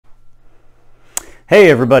Hey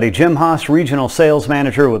everybody, Jim Haas, Regional Sales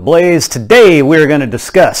Manager with Blaze. Today we're going to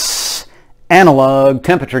discuss analog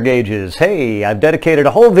temperature gauges. Hey, I've dedicated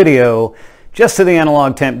a whole video just to the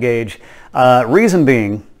analog temp gauge. Reason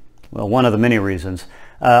being, well, one of the many reasons,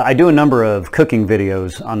 I do a number of cooking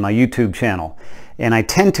videos on my YouTube channel, and I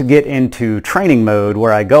tend to get into training mode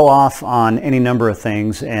where I go off on any number of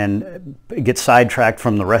things and get sidetracked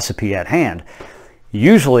from the recipe at hand.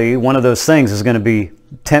 Usually one of those things is going to be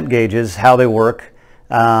temp gauges, how they work,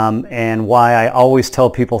 and why I always tell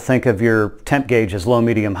people think of your temp gauge as low,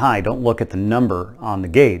 medium, high. Don't look at the number on the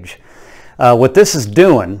gauge. What this is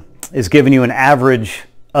doing is giving you an average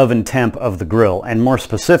oven temp of the grill, and more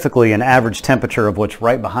specifically an average temperature of what's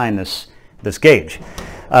right behind this gauge.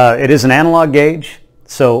 It is an analog gauge,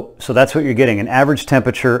 so that's what you're getting, an average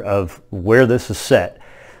temperature of where this is set.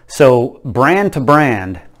 So brand to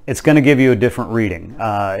brand, it's going to give you a different reading.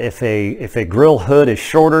 If a grill hood is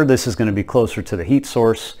shorter, this is going to be closer to the heat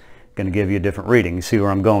source, going to give you a different reading. You see where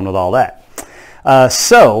I'm going with all that.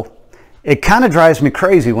 So it kind of drives me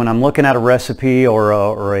crazy when I'm looking at a recipe or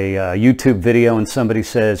a YouTube video and somebody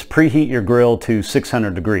says preheat your grill to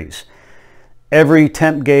 600 degrees. Every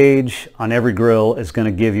temp gauge on every grill is going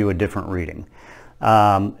to give you a different reading.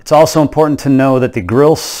 It's also important to know that the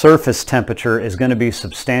grill surface temperature is going to be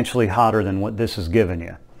substantially hotter than what this is giving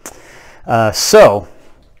you. That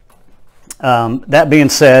being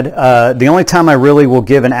said, the only time I really will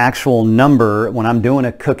give an actual number when I'm doing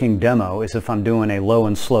a cooking demo is if I'm doing a low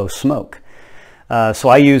and slow smoke. So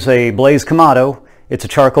I use a Blaze Kamado. It's a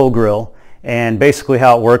charcoal grill, and basically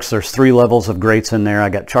how it works, there's 3 levels of grates in there. I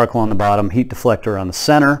got charcoal on the bottom, heat deflector on the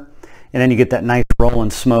center, and then you get that nice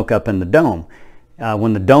rolling smoke up in the dome.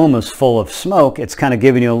 When the dome is full of smoke, it's kind of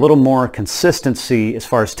giving you a little more consistency as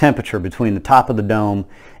far as temperature between the top of the dome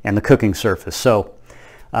and the cooking surface. So,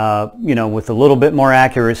 you know, with a little bit more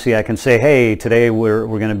accuracy, I can say, hey, today we're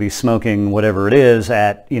going to be smoking whatever it is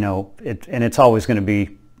at, you know, and it's always going to be,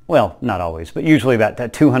 well, not always, but usually about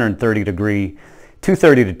that 230 to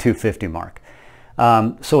 250 mark.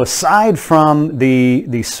 So aside from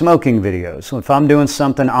the smoking videos, so if I'm doing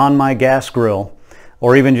something on my gas grill,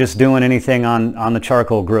 or even just doing anything on the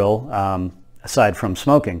charcoal grill, aside from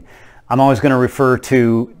smoking, I'm always going to refer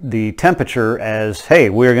to the temperature as, hey,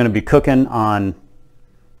 we're going to be cooking on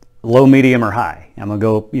low, medium, or high. I'm going to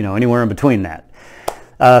go, you know, anywhere in between that.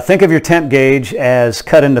 Think of your temp gauge as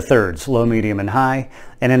cut into thirds, low, medium, and high.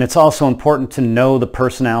 And then it's also important to know the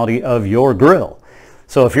personality of your grill.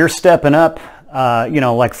 So if you're stepping up, you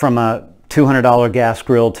know, like from a $200 gas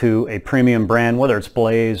grill to a premium brand, whether it's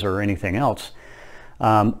Blaze or anything else,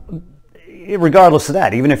 regardless of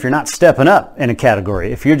that, even if you're not stepping up in a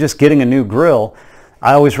category, if you're just getting a new grill,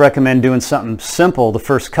 I always recommend doing something simple the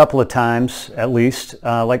first couple of times at least,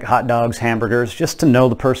 like hot dogs, hamburgers, just to know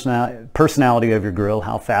the personality of your grill,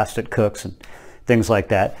 how fast it cooks and things like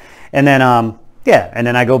that. And then yeah, and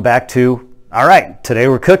then I go back to, all right, today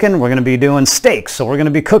we're cooking, we're going to be doing steaks, so we're going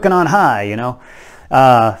to be cooking on high, you know.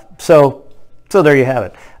 So there you have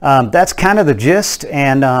it. That's kind of the gist,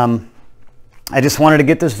 and I just wanted to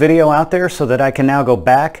get this video out there so that I can now go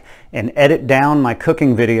back and edit down my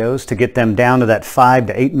cooking videos to get them down to that 5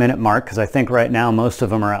 to 8 minute mark, because I think right now most of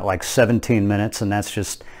them are at like 17 minutes, and that's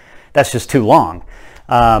just too long.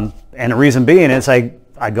 And the reason being is I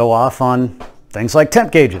go off on things like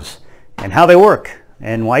temp gauges and how they work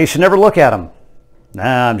and why you should never look at them.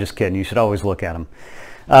 Nah, I'm just kidding. You should always look at them.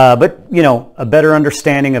 But, you know, a better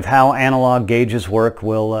understanding of how analog gauges work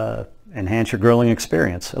will enhance your grilling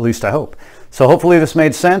experience, at least I hope. So hopefully this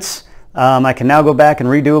made sense. I can now go back and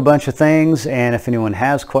redo a bunch of things, and if anyone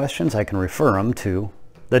has questions, I can refer them to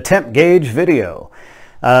the temp gauge video.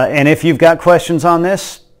 And if you've got questions on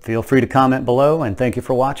this, feel free to comment below, and thank you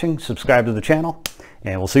for watching. Subscribe to the channel,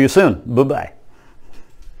 and we'll see you soon. Bye-bye.